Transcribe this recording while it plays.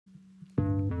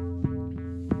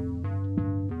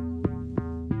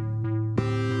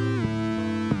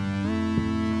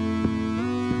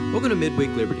Welcome to Midweek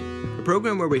Liberty, a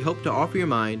program where we hope to offer your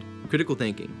mind critical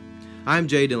thinking. I'm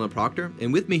J. Dylan Proctor,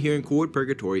 and with me here in Chord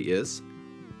Purgatory is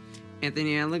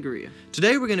Anthony Allegria.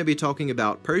 Today we're going to be talking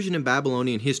about Persian and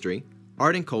Babylonian history,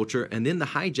 art and culture, and then the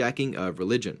hijacking of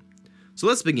religion. So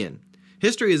let's begin.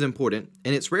 History is important,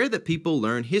 and it's rare that people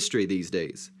learn history these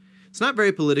days. It's not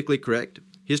very politically correct.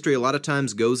 History a lot of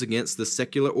times goes against the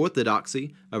secular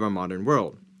orthodoxy of our modern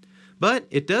world. But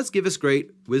it does give us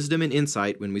great wisdom and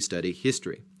insight when we study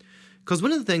history. Because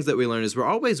one of the things that we learn is we're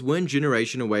always one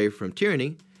generation away from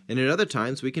tyranny, and at other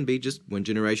times we can be just one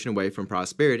generation away from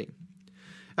prosperity.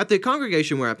 At the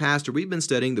congregation where I pastor, we've been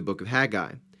studying the book of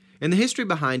Haggai. And the history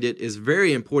behind it is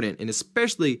very important, and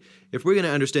especially if we're going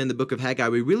to understand the book of Haggai,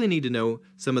 we really need to know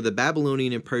some of the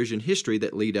Babylonian and Persian history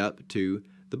that lead up to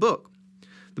the book.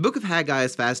 The book of Haggai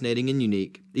is fascinating and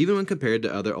unique, even when compared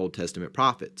to other Old Testament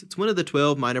prophets. It's one of the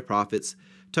 12 minor prophets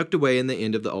tucked away in the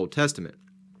end of the Old Testament.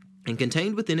 And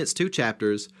contained within its 2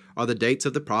 chapters are the dates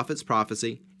of the prophet's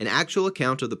prophecy, an actual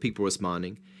account of the people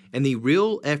responding, and the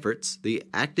real efforts, the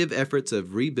active efforts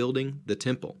of rebuilding the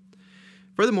temple.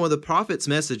 Furthermore, the prophet's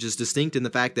message is distinct in the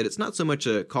fact that it's not so much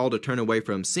a call to turn away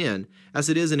from sin as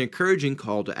it is an encouraging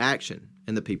call to action,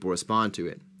 and the people respond to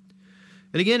it.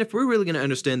 And again, if we're really going to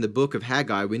understand the book of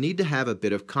Haggai, we need to have a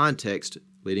bit of context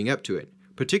leading up to it.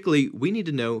 Particularly, we need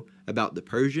to know about the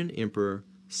Persian Emperor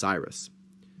Cyrus.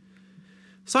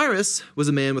 Cyrus was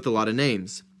a man with a lot of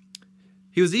names.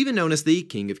 He was even known as the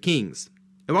King of Kings.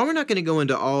 And while we're not going to go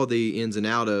into all the ins and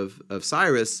outs of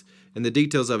Cyrus and the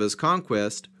details of his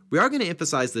conquest, we are going to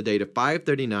emphasize the date of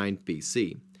 539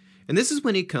 BC. And this is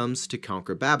when he comes to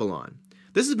conquer Babylon.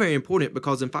 This is very important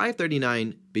because in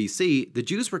 539 BC, the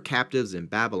Jews were captives in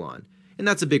Babylon. And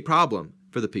that's a big problem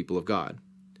for the people of God.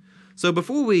 So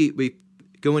before we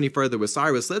go any further with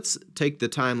Cyrus, let's take the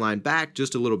timeline back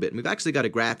just a little bit. And we've actually got a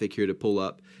graphic here to pull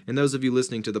up. And those of you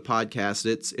listening to the podcast,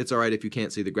 it's all right if you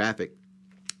can't see the graphic.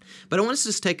 But I want us to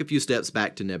just take a few steps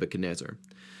back to Nebuchadnezzar.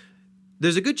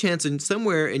 There's a good chance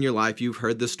somewhere in your life you've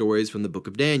heard the stories from the book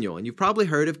of Daniel, and you've probably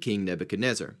heard of King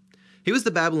Nebuchadnezzar. He was the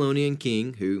Babylonian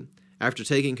king who, after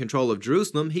taking control of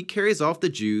Jerusalem, he carries off the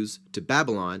Jews to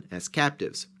Babylon as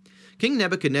captives. King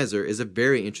Nebuchadnezzar is a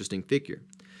very interesting figure.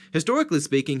 Historically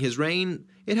speaking, his reign,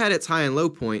 it had its high and low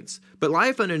points, but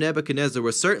life under Nebuchadnezzar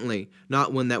was certainly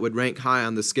not one that would rank high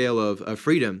on the scale of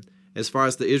freedom as far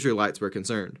as the Israelites were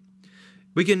concerned.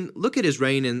 We can look at his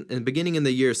reign, and beginning in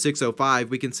the year 605,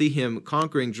 we can see him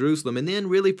conquering Jerusalem, and then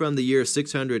really from the year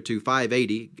 600 to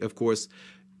 580, of course,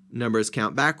 numbers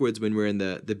count backwards when we're in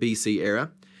the BC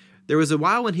era, there was a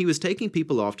while when he was taking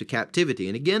people off to captivity,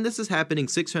 and again, this is happening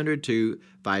 600 to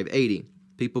 580.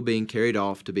 People being carried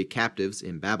off to be captives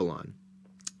in Babylon.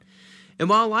 And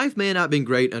while life may not have been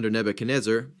great under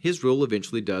Nebuchadnezzar, his rule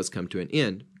eventually does come to an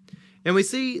end. And we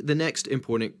see the next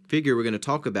important figure we're going to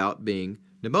talk about being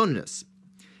Nabonidus.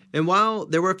 And while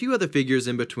there were a few other figures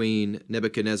in between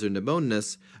Nebuchadnezzar and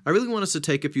Nabonidus, I really want us to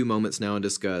take a few moments now and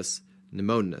discuss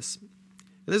Nabonidus. And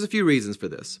there's a few reasons for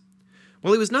this.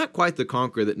 While he was not quite the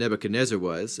conqueror that Nebuchadnezzar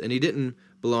was, and he didn't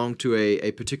belong to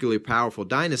a particularly powerful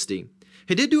dynasty,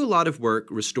 he did do a lot of work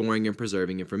restoring and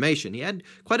preserving information. He had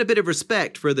quite a bit of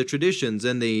respect for the traditions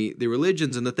and the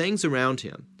religions and the things around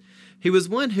him. He was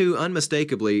one who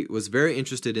unmistakably was very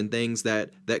interested in things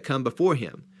that come before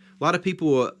him. A lot of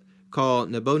people call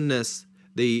Nabonidus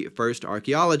the first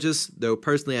archaeologist, though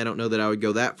personally I don't know that I would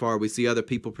go that far. We see other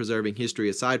people preserving history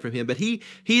aside from him, but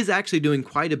he's actually doing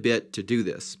quite a bit to do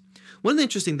this. One of the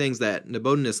interesting things that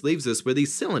Nabonidus leaves us were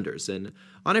these cylinders, and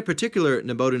on a particular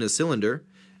Nabonidus cylinder,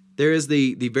 there is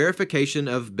the verification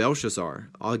of Belshazzar.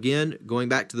 Again, going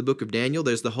back to the book of Daniel,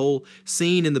 there's the whole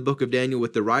scene in the book of Daniel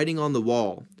with the writing on the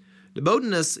wall.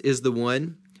 Nabonidus is the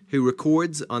one who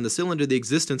records on the cylinder the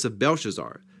existence of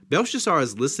Belshazzar. Belshazzar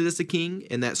is listed as a king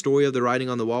in that story of the writing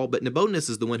on the wall, but Nabonidus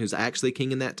is the one who's actually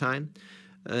king in that time.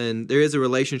 And there is a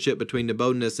relationship between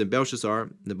Nabonidus and Belshazzar.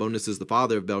 Nabonidus is the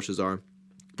father of Belshazzar,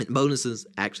 and Nabonidus is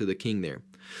actually the king there.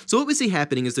 So what we see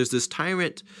happening is there's this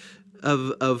tyrant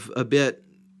of a bit,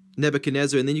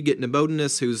 Nebuchadnezzar, and then you get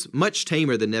Nabonidus, who's much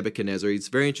tamer than Nebuchadnezzar. He's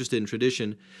very interested in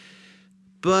tradition,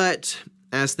 but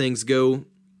as things go,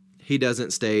 he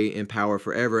doesn't stay in power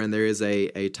forever, and there is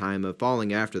a time of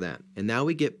falling after that. And now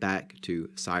we get back to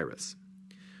Cyrus.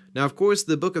 Now, of course,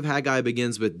 the book of Haggai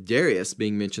begins with Darius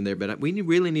being mentioned there, but we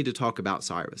really need to talk about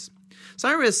Cyrus.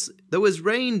 Cyrus, though his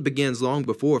reign begins long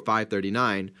before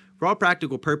 539, for all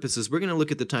practical purposes, we're going to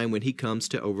look at the time when he comes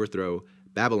to overthrow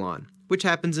Babylon, which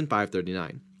happens in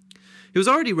 539. He was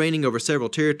already reigning over several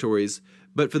territories,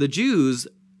 but for the Jews,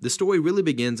 the story really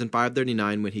begins in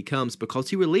 539 when he comes because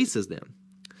he releases them.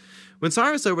 When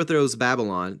Cyrus overthrows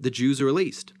Babylon, the Jews are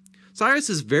released. Cyrus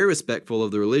is very respectful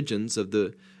of the religions of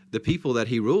the people that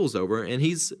he rules over, and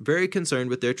he's very concerned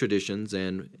with their traditions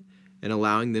and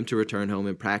allowing them to return home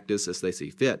and practice as they see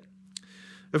fit.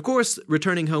 Of course,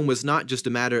 returning home was not just a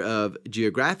matter of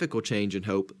geographical change and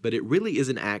hope, but it really is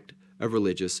an act of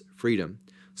religious freedom.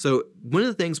 So one of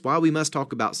the things why we must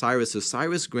talk about Cyrus is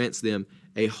Cyrus grants them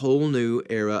a whole new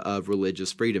era of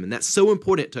religious freedom, and that's so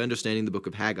important to understanding the book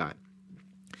of Haggai.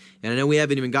 And I know we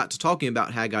haven't even got to talking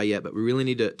about Haggai yet, but we really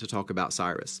need to talk about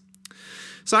Cyrus.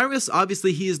 Cyrus,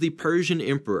 obviously, he is the Persian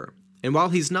emperor. And while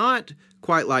he's not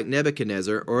quite like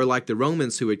Nebuchadnezzar or like the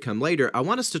Romans who would come later, I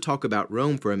want us to talk about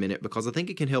Rome for a minute because I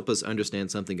think it can help us understand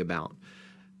something about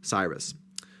Cyrus.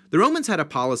 The Romans had a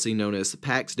policy known as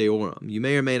Pax Deorum. You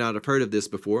may or may not have heard of this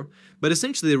before, but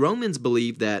essentially the Romans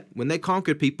believed that when they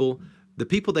conquered people, the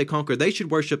people they conquered, they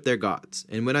should worship their gods.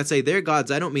 And when I say their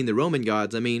gods, I don't mean the Roman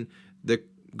gods, I mean the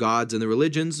gods and the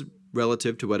religions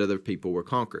relative to what other people were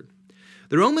conquered.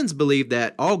 The Romans believed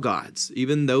that all gods,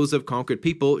 even those of conquered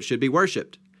people, should be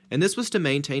worshipped, and this was to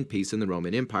maintain peace in the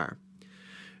Roman Empire.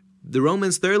 The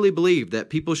Romans thoroughly believed that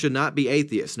people should not be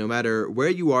atheists. No matter where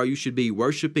you are, you should be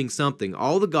worshiping something.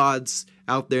 All the gods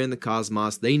out there in the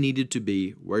cosmos, they needed to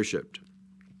be worshipped.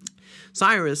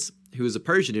 Cyrus, who was a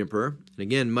Persian emperor, and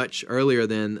again much earlier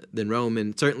than Rome,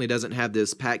 and certainly doesn't have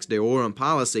this Pax Deorum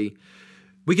policy,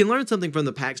 we can learn something from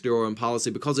the Pax Deorum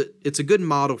policy because it's a good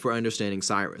model for understanding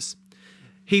Cyrus.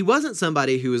 He wasn't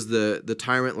somebody who was the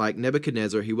tyrant like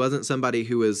Nebuchadnezzar. He wasn't somebody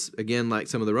who was, again, like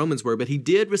some of the Romans were, but he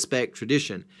did respect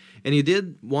tradition. And he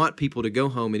did want people to go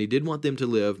home, and he did want them to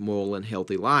live moral and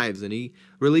healthy lives. And he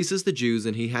releases the Jews,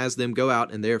 and he has them go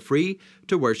out, and they're free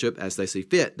to worship as they see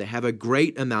fit. They have a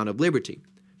great amount of liberty.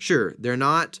 Sure, they're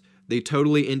not the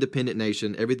totally independent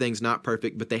nation. Everything's not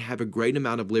perfect, but they have a great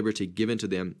amount of liberty given to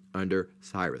them under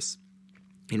Cyrus.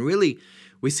 And really,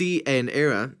 we see an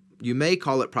era. You may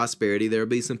call it prosperity. There will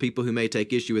be some people who may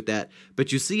take issue with that.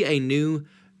 But you see a new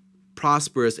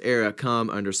prosperous era come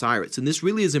under Cyrus. And this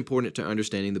really is important to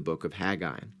understanding the book of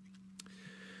Haggai.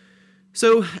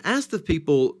 So as the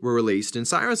people were released, and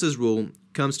Cyrus's rule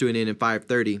comes to an end in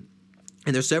 530,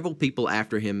 and there's several people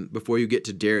after him before you get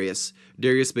to Darius.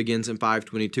 Darius begins in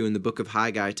 522, and the book of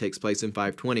Haggai takes place in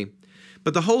 520.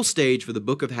 But the whole stage for the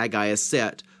book of Haggai is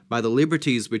set by the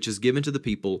liberties which is given to the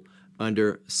people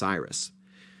under Cyrus.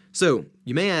 So,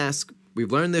 you may ask,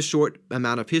 we've learned this short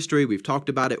amount of history, we've talked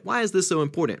about it, why is this so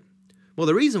important? Well,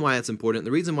 the reason why it's important,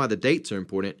 the reason why the dates are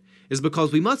important, is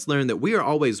because we must learn that we are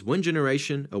always one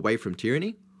generation away from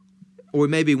tyranny, or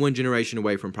maybe one generation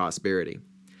away from prosperity.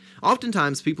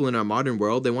 Oftentimes, people in our modern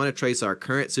world, they want to trace our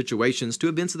current situations to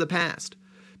events of the past.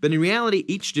 But in reality,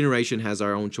 each generation has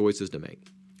our own choices to make.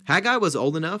 Haggai was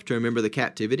old enough to remember the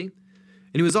captivity,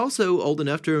 and he was also old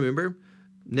enough to remember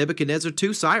Nebuchadnezzar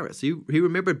to Cyrus. He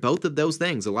remembered both of those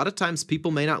things. A lot of times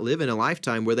people may not live in a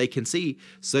lifetime where they can see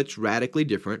such radically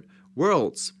different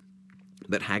worlds.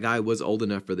 But Haggai was old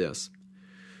enough for this.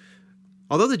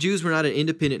 Although the Jews were not an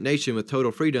independent nation with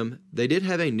total freedom, they did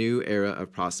have a new era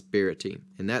of prosperity,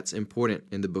 and that's important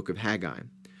in the book of Haggai.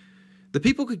 The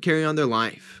people could carry on their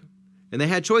life, and they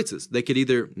had choices. They could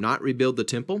either not rebuild the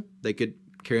temple, they could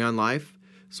carry on life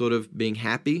sort of being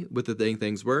happy with the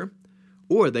things were,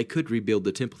 or they could rebuild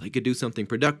the temple. They could do something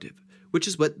productive, which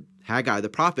is what Haggai the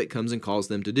prophet comes and calls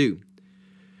them to do.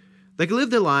 They could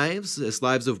live their lives as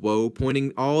lives of woe,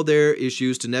 pointing all their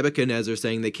issues to Nebuchadnezzar,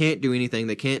 saying they can't do anything,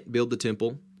 they can't build the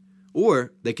temple,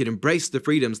 or they could embrace the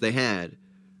freedoms they had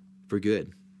for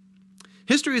good.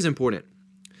 History is important.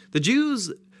 The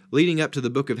Jews leading up to the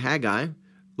book of Haggai,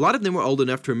 a lot of them were old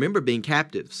enough to remember being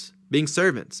captives, being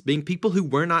servants, being people who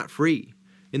were not free,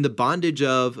 in the bondage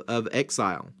of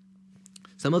exile.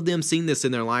 Some of them seen this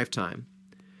in their lifetime,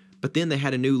 but then they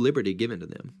had a new liberty given to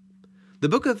them. The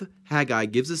book of Haggai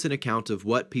gives us an account of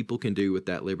what people can do with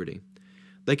that liberty.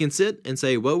 They can sit and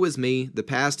say, woe is me, the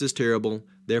past is terrible,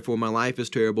 therefore my life is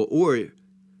terrible, or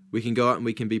we can go out and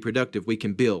we can be productive, we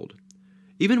can build.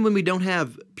 Even when we don't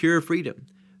have pure freedom.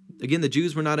 Again, the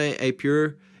Jews were not a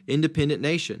pure, independent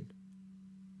nation,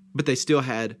 but they still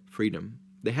had freedom.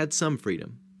 They had some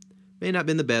freedom. May not have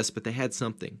been the best, but they had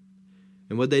something.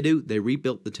 And what they do? They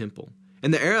rebuilt the temple.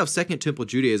 And the era of Second Temple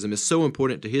Judaism is so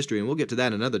important to history, and we'll get to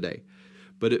that another day.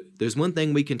 But there's one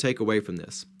thing we can take away from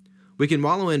this. We can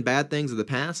wallow in bad things of the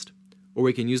past, or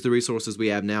we can use the resources we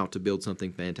have now to build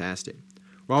something fantastic.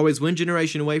 We're always one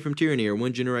generation away from tyranny or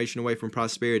one generation away from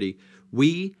prosperity.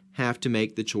 We have to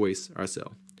make the choice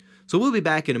ourselves. So we'll be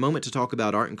back in a moment to talk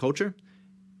about art and culture,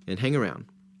 and hang around.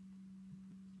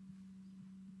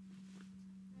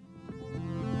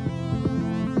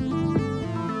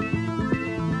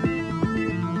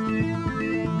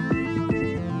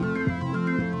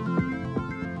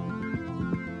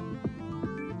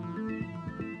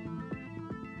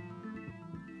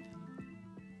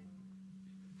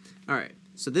 Alright,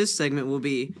 so this segment will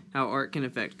be how art can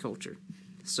affect culture.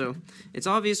 So, it's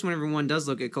obvious whenever one does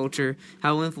look at culture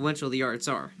how influential the arts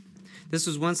are. This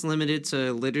was once limited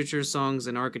to literature, songs,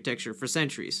 and architecture for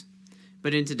centuries.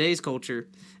 But in today's culture,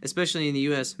 especially in the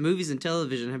US, movies and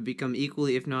television have become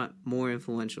equally, if not more,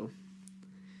 influential.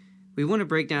 We want to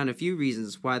break down a few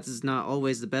reasons why this is not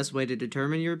always the best way to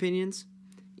determine your opinions,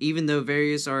 even though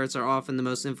various arts are often the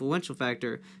most influential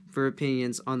factor for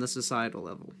opinions on the societal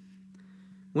level.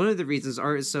 One of the reasons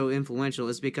art is so influential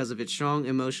is because of its strong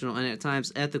emotional and at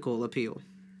times ethical appeal.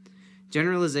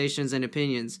 Generalizations and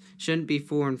opinions shouldn't be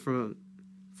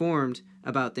formed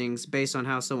about things based on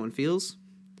how someone feels,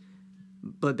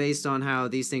 but based on how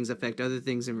these things affect other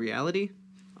things in reality,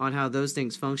 on how those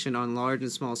things function on large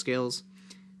and small scales,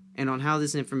 and on how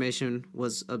this information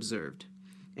was observed.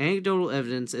 Anecdotal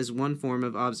evidence is one form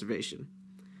of observation,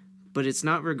 but it's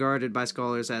not regarded by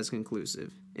scholars as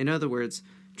conclusive. In other words,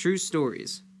 true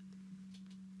stories,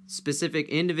 specific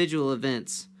individual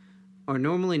events, are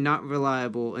normally not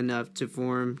reliable enough to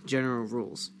form general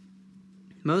rules.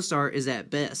 Most art is at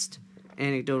best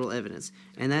anecdotal evidence,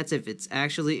 and that's if it's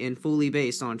actually and fully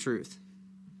based on truth.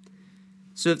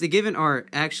 So if the given art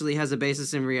actually has a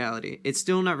basis in reality, it's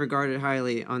still not regarded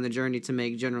highly on the journey to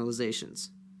make generalizations.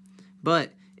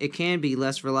 But it can be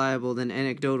less reliable than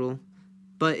anecdotal,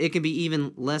 but it can be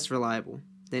even less reliable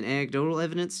than anecdotal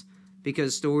evidence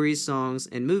because stories, songs,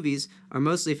 and movies are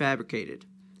mostly fabricated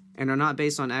and are not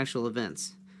based on actual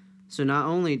events. So not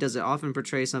only does it often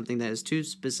portray something that is too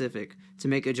specific to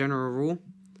make a general rule,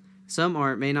 some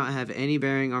art may not have any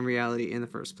bearing on reality in the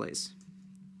first place.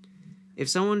 If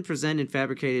someone presented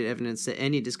fabricated evidence to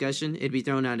any discussion, it'd be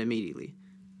thrown out immediately.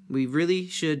 We really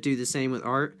should do the same with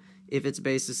art if its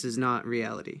basis is not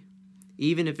reality,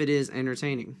 even if it is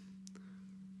entertaining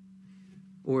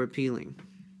or appealing.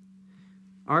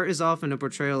 Art is often a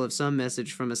portrayal of some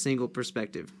message from a single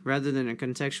perspective, rather than a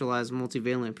contextualized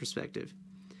multivalent perspective.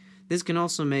 This can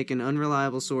also make an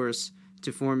unreliable source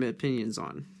to form opinions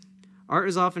on. Art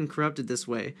is often corrupted this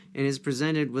way and is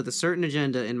presented with a certain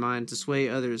agenda in mind to sway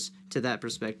others to that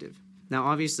perspective. Now,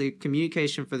 obviously,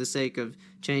 communication for the sake of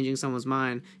changing someone's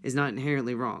mind is not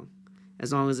inherently wrong,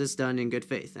 as long as it's done in good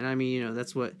faith. And I mean,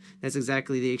 that's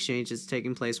exactly the exchange that's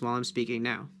taking place while I'm speaking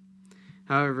now.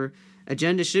 However,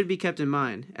 agenda should be kept in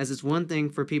mind, as it's one thing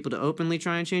for people to openly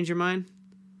try and change your mind.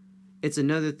 It's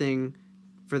another thing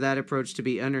for that approach to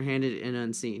be underhanded and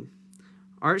unseen.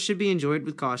 Art should be enjoyed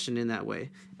with caution in that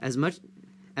way, as much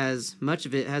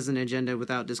of it has an agenda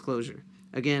without disclosure.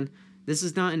 Again, this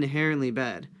is not inherently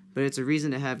bad, but it's a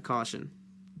reason to have caution.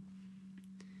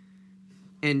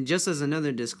 And just as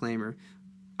another disclaimer,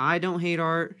 I don't hate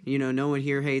art, no one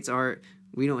here hates art,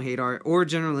 we don't hate art, or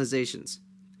generalizations.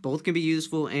 Both can be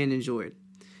useful and enjoyed,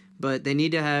 but they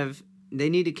need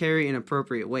to carry an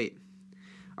appropriate weight.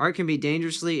 Art can be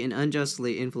dangerously and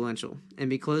unjustly influential, and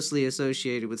be closely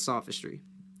associated with sophistry,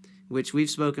 which we've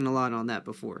spoken a lot on that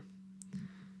before.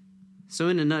 So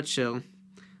in a nutshell,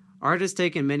 art has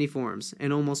taken many forms,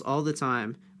 and almost all the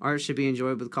time, art should be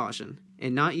enjoyed with caution,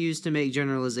 and not used to make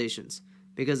generalizations,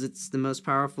 because it's the most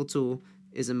powerful tool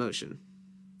is emotion.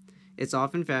 It's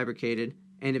often fabricated,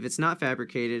 and if it's not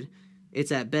fabricated,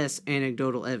 it's at best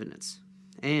anecdotal evidence,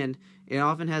 and it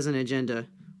often has an agenda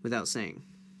without saying.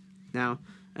 Now,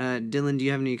 Dylan, do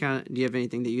you have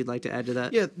anything that you'd like to add to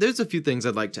that? Yeah, there's a few things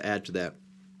I'd like to add to that.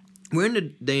 We're in a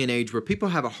day and age where people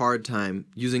have a hard time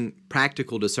using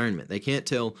practical discernment. They can't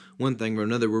tell one thing or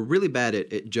another. We're really bad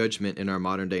at judgment in our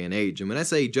modern day and age. And when I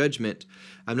say judgment,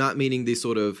 I'm not meaning the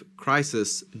sort of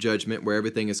crisis judgment where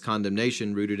everything is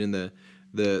condemnation rooted in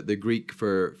the Greek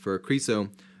for kriso,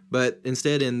 but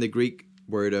instead in the Greek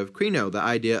word of krino, the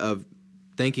idea of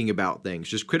thinking about things,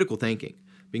 just critical thinking,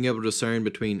 being able to discern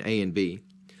between A and B.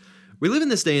 We live in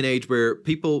this day and age where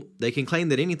people, they can claim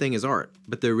that anything is art,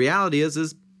 but the reality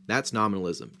is that's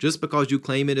nominalism. Just because you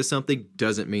claim it as something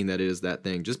doesn't mean that it is that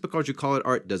thing. Just because you call it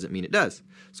art doesn't mean it does.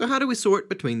 So how do we sort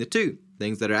between the two?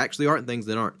 Things that are actually art and things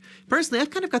that aren't. Personally, I've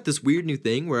kind of got this weird new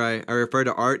thing where I refer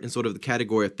to art in sort of the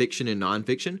category of fiction and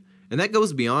nonfiction, and that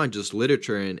goes beyond just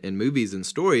literature and movies and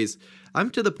stories. I'm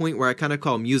to the point where I kind of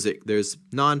call music. There's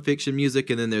nonfiction music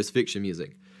and then there's fiction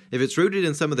music. If it's rooted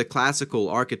in some of the classical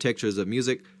architectures of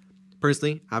music,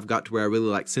 personally, I've got to where I really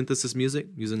like synthesis music,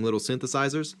 using little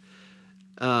synthesizers.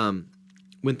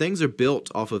 When things are built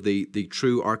off of the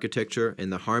true architecture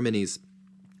and the harmonies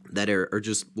that are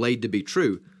just laid to be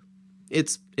true,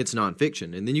 it's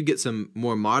nonfiction. And then you get some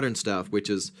more modern stuff, which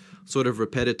is sort of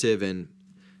repetitive and,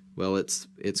 well, it's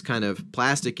kind of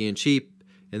plasticky and cheap.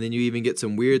 And then you even get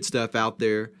some weird stuff out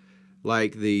there,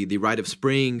 like the Rite of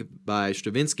Spring by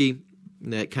Stravinsky.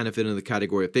 that kind of fit into the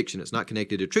category of fiction. It's not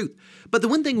connected to truth. But the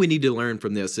one thing we need to learn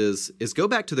from this is go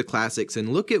back to the classics and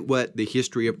look at what the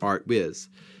history of art is.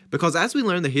 Because as we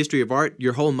learn the history of art,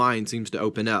 your whole mind seems to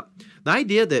open up. The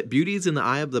idea that beauty is in the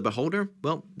eye of the beholder,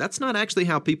 well, that's not actually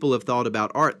how people have thought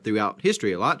about art throughout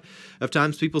history. A lot of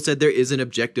times people said there is an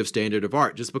objective standard of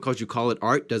art. Just because you call it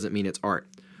art doesn't mean it's art.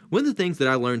 One of the things that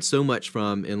I learned so much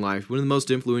from in life, one of the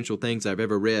most influential things I've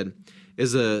ever read,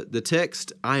 is the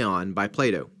text Ion by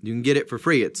Plato. You can get it for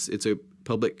free. It's a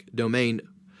public domain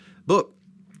book.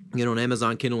 Get on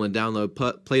Amazon Kindle and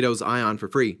download Plato's Ion for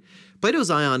free.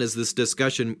 Plato's Ion is this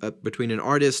discussion between an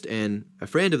artist and a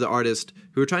friend of the artist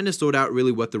who are trying to sort out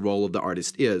really what the role of the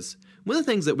artist is. One of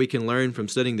the things that we can learn from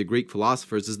studying the Greek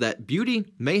philosophers is that beauty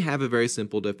may have a very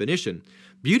simple definition.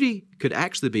 Beauty could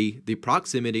actually be the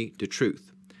proximity to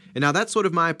truth. And now that's sort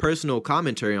of my personal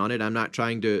commentary on it. I'm not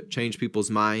trying to change people's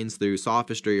minds through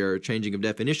sophistry or changing of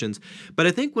definitions, but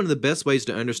I think one of the best ways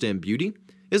to understand beauty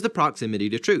is the proximity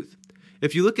to truth.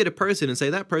 If you look at a person and say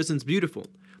that person's beautiful,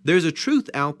 there's a truth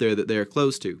out there that they're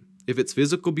close to. If it's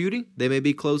physical beauty, they may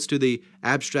be close to the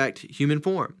abstract human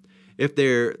form. If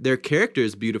their character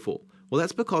is beautiful, well,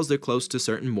 that's because they're close to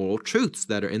certain moral truths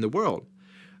that are in the world.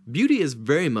 Beauty is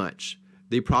very much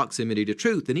the proximity to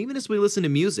truth. And even as we listen to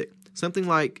music, something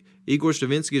like Igor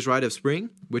Stravinsky's Rite of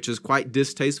Spring, which is quite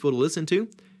distasteful to listen to,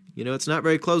 it's not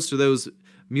very close to those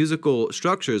musical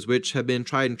structures which have been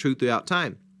tried and true throughout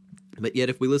time. But yet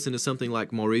if we listen to something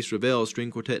like Maurice Ravel's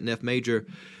String Quartet in F major,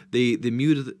 the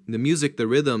music, the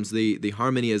rhythms, the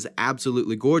harmony is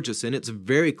absolutely gorgeous, and it's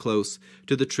very close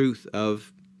to the truth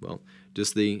of,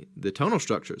 just the tonal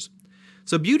structures.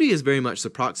 So beauty is very much the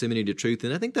proximity to truth,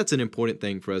 and I think that's an important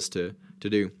thing for us to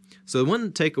do. So the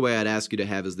one takeaway I'd ask you to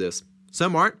have is this.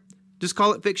 Some art, just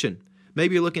call it fiction.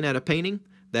 Maybe you're looking at a painting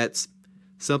that's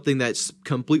something that's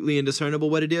completely indiscernible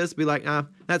what it is. Be like,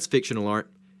 that's fictional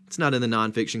art. It's not in the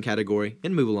nonfiction category,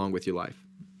 and move along with your life.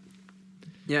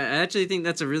 Yeah, I actually think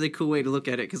that's a really cool way to look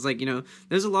at it, because,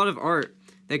 there's a lot of art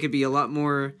that could be a lot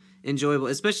more enjoyable,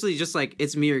 especially just,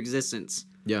 its mere existence.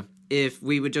 Yeah. If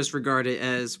we would just regard it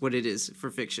as what it is for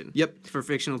fiction. Yep. For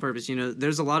fictional purpose.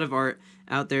 There's a lot of art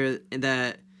out there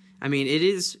that, it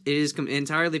is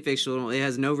entirely fictional. It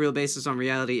has no real basis on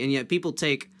reality, and yet people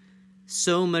take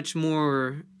so much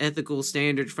more ethical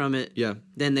standard from it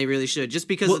than they really should, just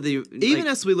because of the... Even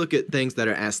as we look at things that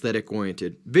are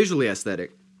aesthetic-oriented, visually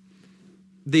aesthetic,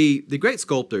 the great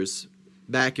sculptors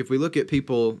back, if we look at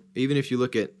people, even if you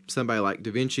look at somebody like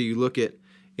Da Vinci, you look at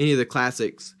any of the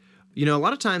classics, a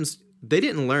lot of times they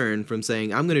didn't learn from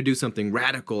saying, I'm going to do something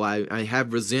radical, I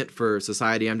have resent for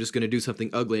society, I'm just going to do something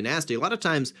ugly and nasty. A lot of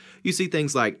times you see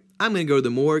things like, I'm going to go to the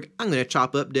morgue, I'm going to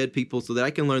chop up dead people so that I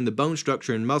can learn the bone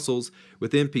structure and muscles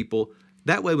within people.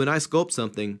 That way when I sculpt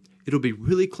something, it'll be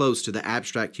really close to the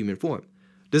abstract human form.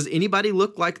 Does anybody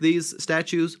look like these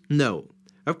statues? No.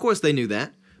 Of course they knew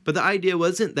that. But the idea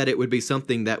wasn't that it would be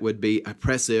something that would be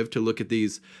oppressive to look at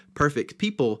these perfect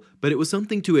people, but it was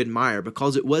something to admire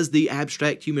because it was the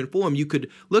abstract human form. You could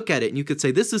look at it and you could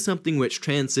say, this is something which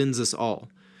transcends us all.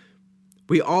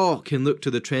 We all can look to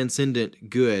the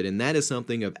transcendent good, and that is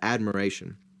something of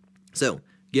admiration. So,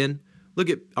 again, look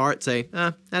at art, say,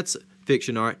 that's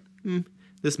fiction art.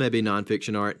 This may be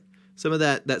nonfiction art. Some of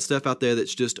that stuff out there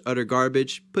that's just utter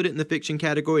garbage, put it in the fiction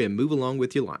category and move along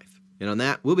with your life. And on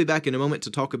that, we'll be back in a moment to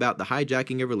talk about the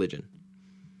hijacking of religion.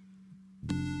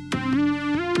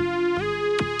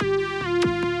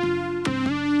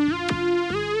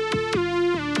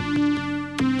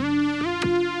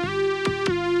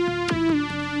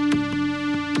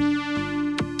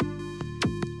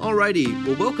 Alrighty,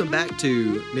 well, welcome back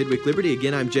to Midweek Liberty.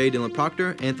 Again, I'm Jay Dylan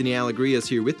Proctor. Anthony Allegria is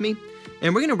here with me.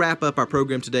 And we're going to wrap up our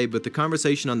program today with the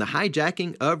conversation on the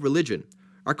hijacking of religion.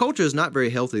 Our culture is not very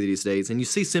healthy these days, and you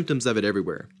see symptoms of it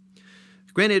everywhere.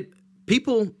 Granted,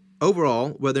 people overall,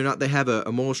 whether or not they have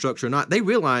a moral structure or not, they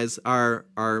realize our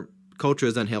culture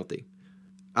is unhealthy.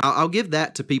 I'll give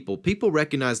that to people. People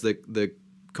recognize the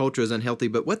culture is unhealthy,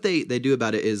 but what they do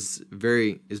about it is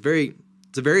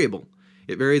it's a variable.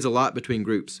 It varies a lot between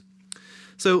groups.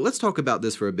 So let's talk about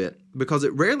this for a bit, because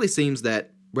it rarely seems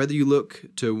that whether you look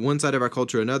to one side of our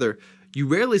culture or another, you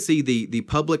rarely see the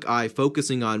public eye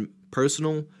focusing on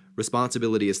personal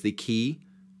responsibility as the key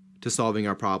to solving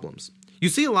our problems. You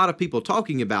see a lot of people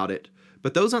talking about it,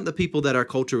 but those aren't the people that our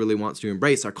culture really wants to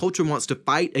embrace. Our culture wants to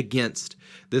fight against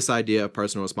this idea of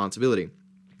personal responsibility.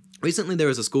 Recently, there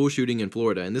was a school shooting in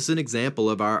Florida, and this is an example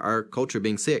of our culture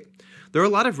being sick. There are a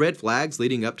lot of red flags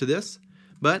leading up to this,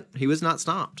 but he was not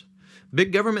stopped.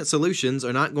 Big government solutions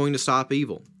are not going to stop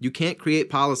evil. You can't create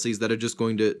policies that are just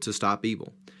going to stop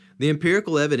evil. The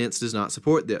empirical evidence does not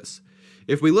support this.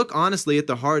 If we look honestly at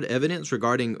the hard evidence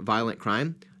regarding violent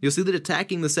crime, you'll see that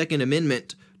attacking the Second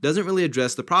Amendment doesn't really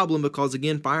address the problem because,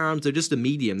 again, firearms are just a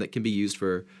medium that can be used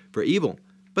for evil.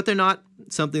 But they're not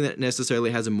something that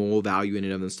necessarily has a moral value in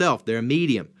and of themselves. They're a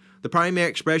medium. The primary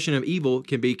expression of evil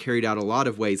can be carried out a lot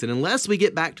of ways. And unless we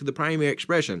get back to the primary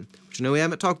expression, which I know we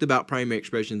haven't talked about primary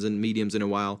expressions and mediums in a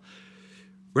while,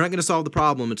 we're not going to solve the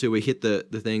problem until we hit the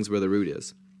things where the root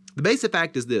is. The basic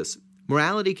fact is this: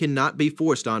 morality cannot be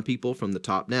forced on people from the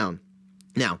top down.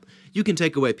 Now, you can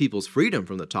take away people's freedom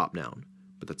from the top down,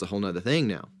 but that's a whole nother thing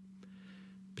now.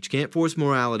 But you can't force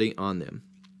morality on them.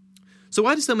 So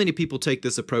why do so many people take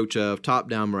this approach of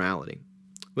top-down morality?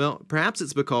 Well, perhaps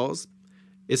it's because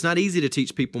it's not easy to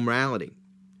teach people morality,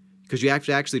 because you have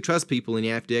to actually trust people and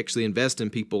you have to actually invest in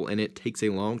people, and it takes a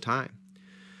long time.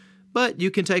 But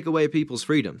you can take away people's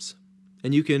freedoms,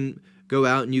 and you can go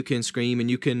out and you can scream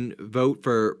and you can vote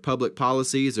for public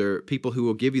policies or people who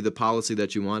will give you the policy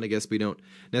that you want. I guess we don't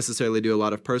necessarily do a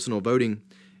lot of personal voting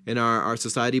in our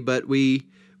society, but we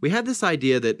have this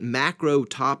idea that macro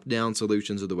top-down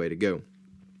solutions are the way to go.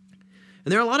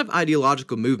 And there are a lot of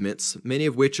ideological movements, many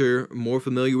of which are more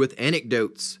familiar with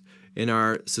anecdotes in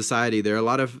our society. There are a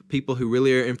lot of people who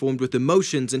really are informed with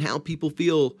emotions and how people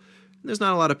feel. There's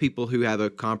not a lot of people who have a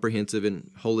comprehensive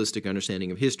and holistic understanding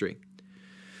of history.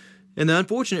 And the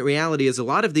unfortunate reality is a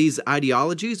lot of these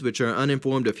ideologies, which are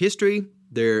uninformed of history,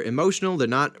 they're emotional, they're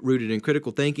not rooted in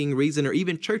critical thinking, reason, or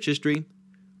even church history.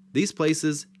 These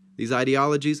places, these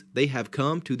ideologies, they have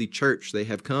come to the church. They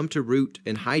have come to root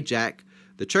and hijack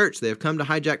the church. They have come to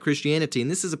hijack Christianity,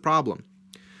 and this is a problem.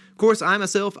 Of course, I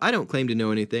myself, I don't claim to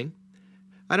know anything.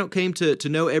 I don't claim to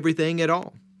know everything at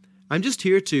all. I'm just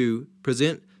here to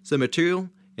present some material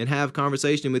and have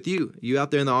conversation with you. You out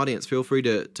there in the audience, feel free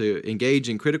to engage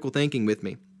in critical thinking with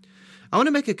me. I want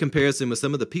to make a comparison with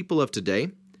some of the people of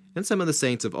today and some of the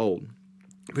saints of old,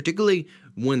 particularly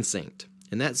one saint,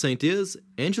 and that saint is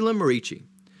Angela Merici.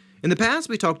 In the past,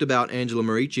 we talked about Angela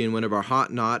Merici in one of our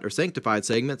Hot, Not, or Sanctified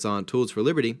segments on Tools for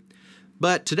Liberty,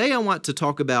 but today I want to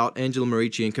talk about Angela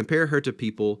Merici and compare her to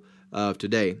people of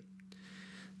today.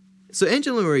 So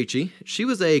Angela Merici, she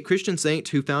was a Christian saint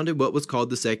who founded what was called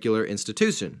the Secular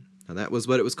Institution. Now that was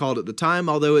what it was called at the time,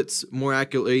 although it's more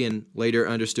accurately and later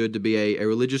understood to be a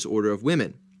religious order of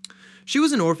women. She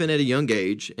was an orphan at a young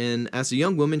age, and as a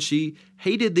young woman, she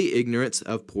hated the ignorance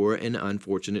of poor and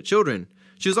unfortunate children.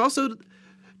 She was also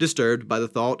disturbed by the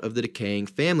thought of the decaying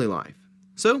family life.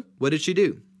 So what did she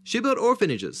do? She built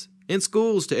orphanages and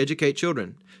schools to educate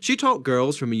children. She taught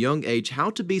girls from a young age how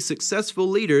to be successful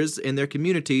leaders in their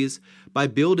communities by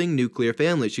building nuclear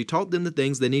families. She taught them the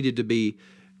things they needed to be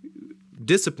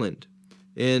disciplined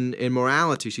in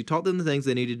morality. She taught them the things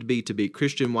they needed to be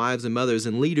Christian wives and mothers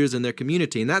and leaders in their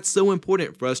community. And that's so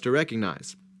important for us to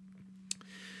recognize.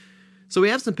 So we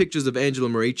have some pictures of Angela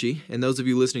Merici, and those of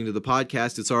you listening to the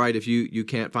podcast, it's all right if you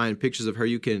can't find pictures of her,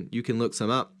 you can look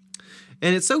some up.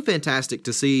 And it's so fantastic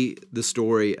to see the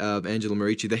story of Angela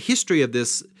Merici. The history of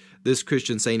this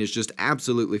Christian saint is just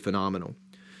absolutely phenomenal,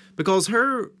 because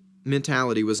her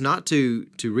mentality was not to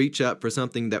reach up for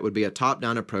something that would be a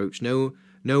top-down approach, no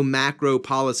macro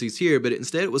policies here, but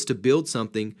instead it was to build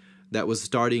something that was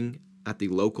starting at the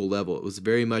local level. It was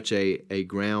very much a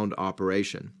ground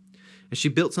operation. And she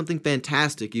built something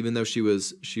fantastic, even though she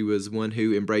was one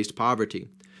who embraced poverty.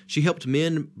 She helped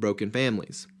mend broken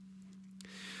families.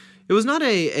 It was not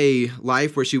a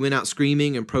life where she went out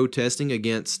screaming and protesting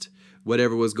against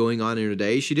whatever was going on in her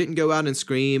day. She didn't go out and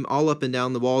scream all up and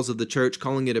down the walls of the church,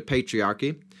 calling it a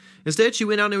patriarchy. Instead, she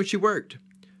went out and she worked.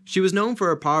 She was known for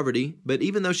her poverty, but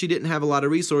even though she didn't have a lot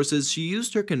of resources, she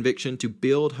used her conviction to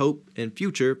build hope and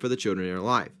future for the children in her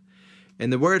life.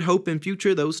 And the word hope and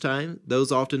future,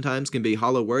 those oftentimes can be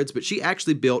hollow words, but she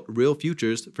actually built real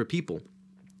futures for people.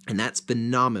 And that's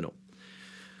phenomenal.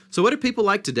 So what are people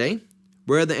like today?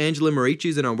 Where are the Angela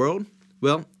Mericis in our world?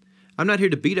 Well, I'm not here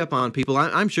to beat up on people.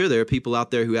 I'm sure there are people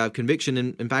out there who have conviction.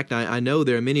 And in fact, I know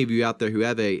there are many of you out there who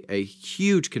have a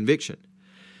huge conviction.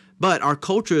 But our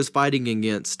culture is fighting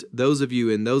against those of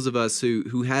you and those of us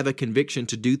who have a conviction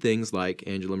to do things like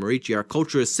Angela Merici. Our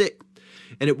culture is sick,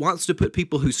 and it wants to put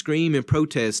people who scream and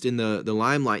protest in the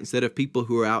limelight instead of people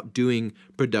who are out doing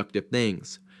productive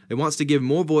things. It wants to give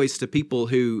more voice to people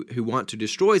who want to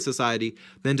destroy society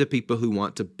than to people who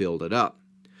want to build it up.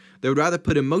 They would rather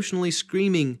put emotionally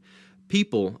screaming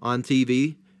people on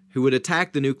TV who would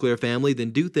attack the nuclear family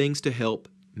than do things to help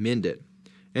mend it.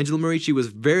 Angela Merici was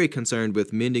very concerned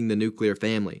with mending the nuclear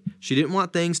family. She didn't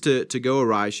want things to go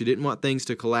awry. She didn't want things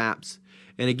to collapse.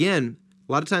 And again,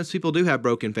 a lot of times people do have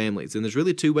broken families, and there's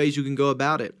really two ways you can go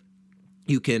about it.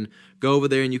 You can go over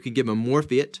there and you can give them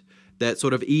morphine that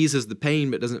sort of eases the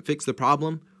pain but doesn't fix the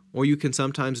problem, or you can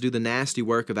sometimes do the nasty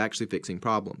work of actually fixing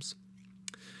problems.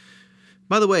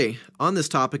 By the way, on this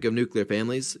topic of nuclear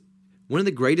families, one of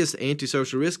the greatest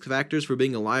antisocial risk factors for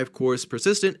being a life course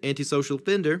persistent antisocial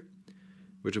offender,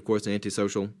 which of course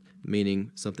antisocial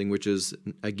meaning something which is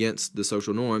against the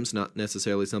social norms, not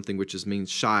necessarily something which means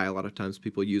shy. A lot of times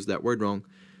people use that word wrong.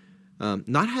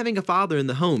 Not having a father in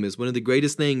the home is one of the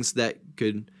greatest things that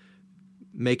could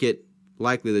make it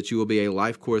likely that you will be a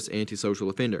life course antisocial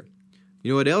offender.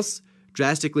 You know what else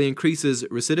drastically increases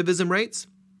recidivism rates?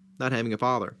 Not having a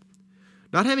father.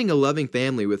 Not having a loving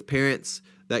family with parents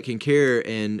that can care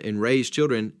and raise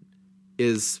children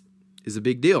is a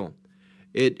big deal.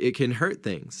 It can hurt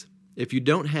things. If you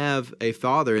don't have a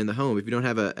father in the home, if you don't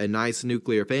have a nice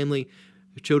nuclear family,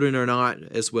 children are not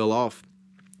as well off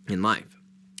in life.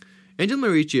 Angela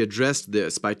Merici addressed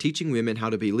this by teaching women how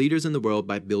to be leaders in the world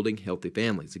by building healthy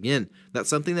families. Again, that's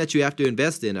something that you have to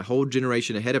invest in a whole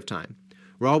generation ahead of time.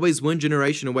 We're always one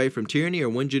generation away from tyranny or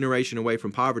one generation away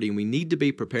from poverty, and we need to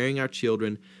be preparing our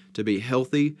children to be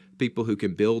healthy people who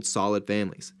can build solid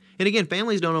families. And again,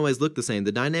 families don't always look the same.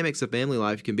 The dynamics of family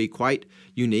life can be quite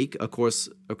unique, of course,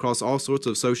 across all sorts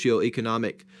of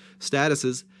socioeconomic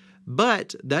statuses,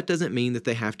 but that doesn't mean that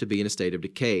they have to be in a state of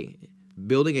decay.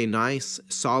 Building a nice,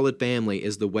 solid family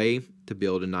is the way to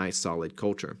build a nice, solid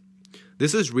culture.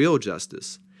 This is real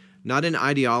justice, not an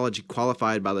ideology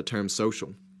qualified by the term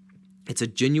social. It's a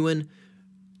genuine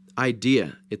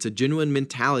idea. It's a genuine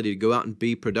mentality to go out and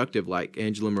be productive like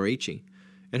Angela Merici.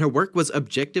 And her work was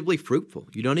objectively fruitful.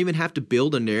 You don't even have to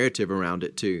build a narrative around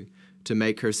it to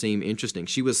make her seem interesting.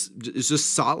 It's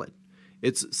just solid.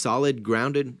 It's solid,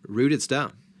 grounded, rooted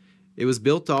stuff. It was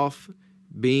built off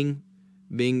being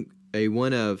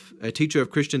a teacher of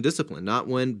Christian discipline, not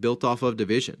one built off of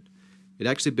division. It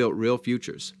actually built real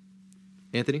futures.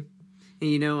 Anthony?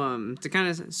 And to kind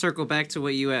of circle back to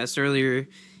what you asked earlier,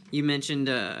 you mentioned,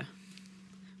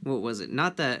 what was it?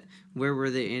 Not that, where were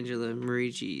the Angela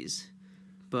Merici's?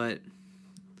 But,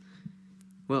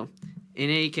 well, in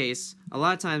any case, a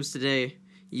lot of times today,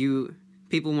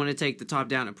 people want to take the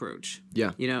top-down approach.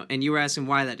 Yeah. And you were asking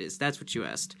why that is. That's what you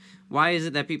asked. Why is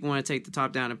it that people want to take the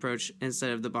top-down approach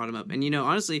instead of the bottom-up? And,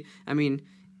 honestly,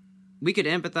 we could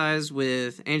empathize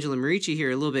with Angela Merici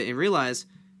here a little bit and realize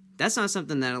that's not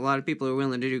something that a lot of people are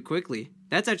willing to do quickly.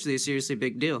 That's actually a seriously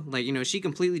big deal. She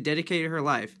completely dedicated her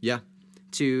life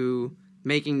to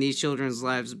making these children's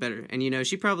lives better. And,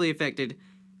 she probably affected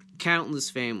countless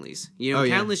families.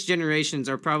 Countless generations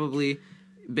are probably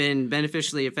been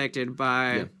beneficially affected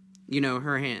by,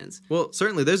 her hands. Well,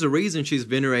 certainly there's a reason she's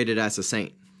venerated as a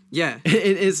saint. Yeah.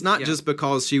 It's not just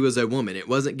because she was a woman. It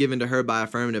wasn't given to her by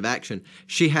affirmative action.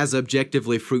 She has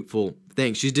objectively fruitful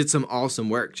things. She did some awesome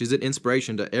work. She's an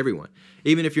inspiration to everyone.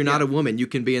 Even if you're not a woman, you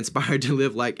can be inspired to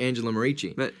live like Angela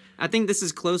Merici. But I think this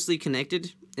is closely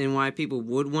connected in why people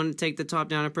would want to take the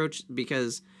top-down approach,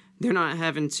 because they're not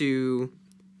having to,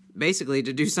 basically,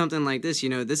 to do something like this.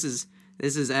 This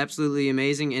is absolutely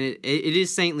amazing, and it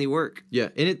is saintly work. Yeah,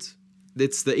 and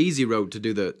it's the easy road to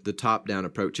do the top-down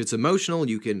approach. It's emotional.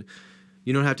 You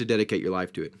don't have to dedicate your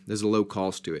life to it. There's a low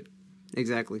cost to it.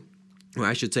 Exactly. Well,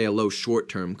 I should say a low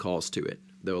short-term cost to it,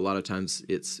 though a lot of times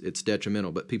it's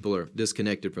detrimental, but people are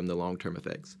disconnected from the long-term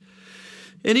effects.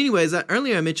 And anyways,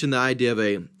 earlier I mentioned the idea of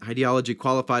a ideology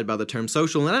qualified by the term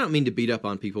social, and I don't mean to beat up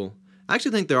on people. I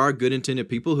actually think there are good intended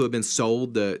people who have been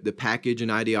sold the package and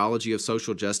ideology of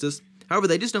social justice. However,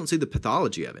 they just don't see the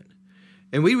pathology of it.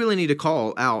 And we really need to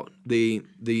call out the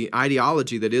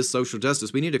ideology that is social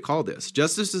justice. We need to call this.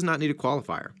 Justice does not need a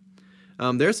qualifier.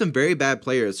 There are some very bad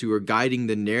players who are guiding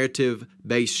the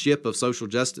narrative-based ship of social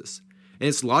justice. And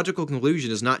its logical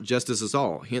conclusion is not justice is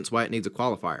all, hence why it needs a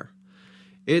qualifier.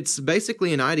 It's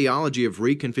basically an ideology of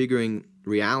reconfiguring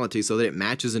reality so that it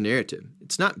matches a narrative.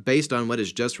 It's not based on what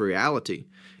is just for reality.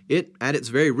 It, at its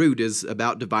very root, is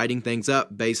about dividing things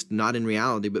up based not in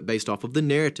reality, but based off of the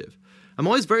narrative. I'm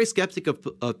always very skeptic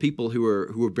of people who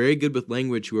are very good with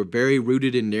language, who are very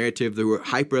rooted in narrative, who are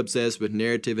hyper-obsessed with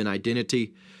narrative and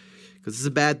identity, because it's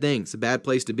a bad thing. It's a bad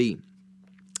place to be.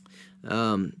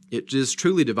 It is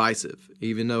truly divisive,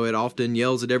 even though it often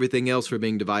yells at everything else for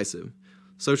being divisive.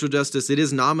 Social justice, it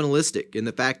is nominalistic in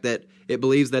the fact that it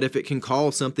believes that if it can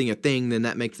call something a thing, then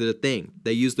that makes it a thing.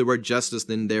 They use the word justice,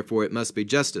 then therefore it must be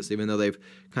justice, even though they've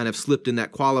kind of slipped in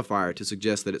that qualifier to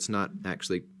suggest that it's not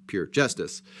actually pure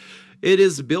justice. It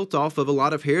is built off of a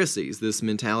lot of heresies, this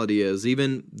mentality is,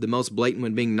 even the most blatant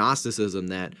one being Gnosticism,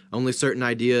 that only certain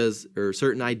ideas or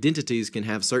certain identities can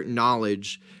have certain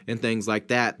knowledge and things like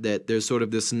that, that there's sort of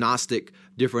this Gnostic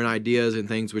different ideas and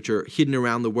things which are hidden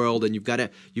around the world, and you've got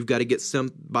to get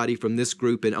somebody from this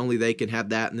group and only they can have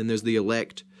that, and then there's the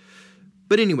elect.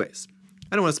 But anyways,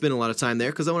 I don't want to spend a lot of time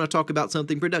there because I want to talk about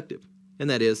something productive,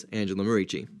 and that is Angela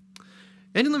Merici.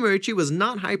 Angela Merici was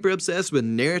not hyper-obsessed with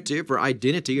narrative or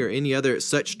identity or any other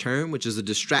such term, which is a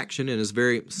distraction and is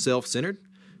very self-centered.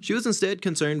 She was instead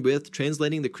concerned with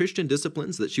translating the Christian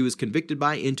disciplines that she was convicted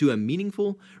by into a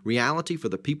meaningful reality for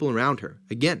the people around her.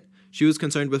 Again, she was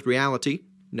concerned with reality,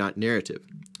 not narrative.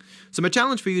 So my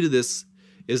challenge for you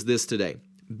is this today.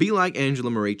 Be like Angela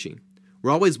Merici.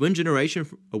 We're always one generation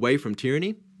away from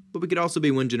tyranny, but we could also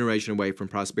be one generation away from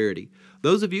prosperity.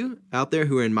 Those of you out there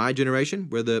who are in my generation,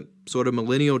 we're the sort of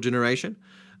millennial generation,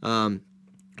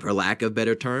 for lack of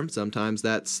better term. Sometimes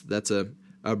that's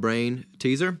a brain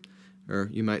teaser, or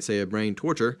you might say a brain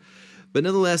torture. But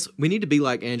nonetheless, we need to be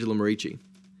like Angela Merici.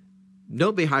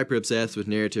 Don't be hyper-obsessed with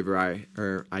narrative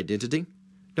or identity.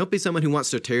 Don't be someone who wants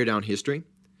to tear down history.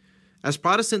 As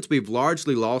Protestants, we've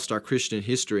largely lost our Christian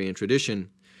history and tradition.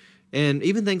 And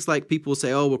even things like people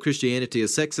say, oh, well, Christianity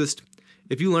is sexist.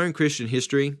 If you learn Christian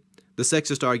history, the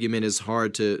sexist argument is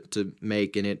hard to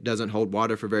make, and it doesn't hold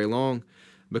water for very long,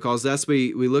 because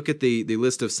we look at the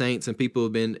list of saints and people who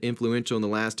have been influential in the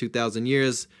last 2,000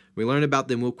 years. We learn about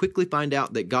them. We'll quickly find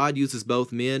out that God uses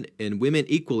both men and women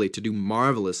equally to do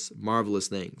marvelous, marvelous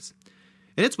things.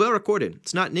 And it's well recorded.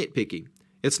 It's not nitpicky.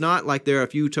 It's not like there are a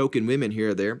few token women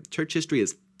here or there. Church history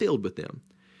is filled with them.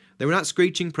 They were not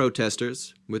screeching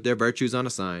protesters with their virtues on a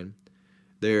sign,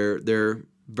 their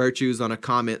virtues on a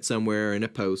comment somewhere in a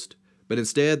post, but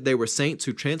instead they were saints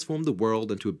who transformed the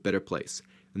world into a better place.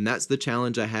 And that's the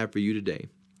challenge I have for you today.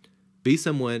 Be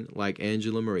someone like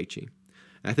Angela Merici.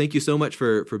 I thank you so much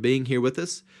for being here with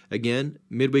us. Again,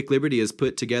 Midweek Liberty is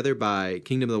put together by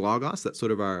Kingdom of the Logos. That's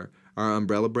sort of our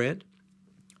umbrella brand.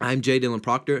 I'm J. Dylan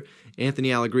Proctor.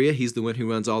 Anthony Allegria, he's the one who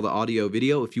runs all the audio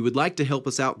video. If you would like to help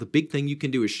us out, the big thing you can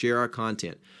do is share our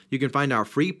content. You can find our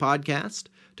free podcast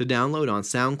to download on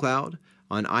SoundCloud,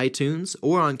 on iTunes,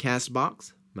 or on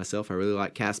CastBox. Myself, I really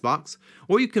like CastBox.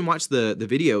 Or you can watch the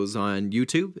videos on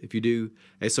YouTube if you do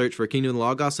a search for Kingdom of the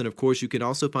Logos. And of course, you can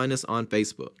also find us on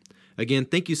Facebook. Again,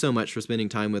 thank you so much for spending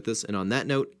time with us. And on that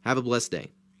note, have a blessed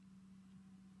day.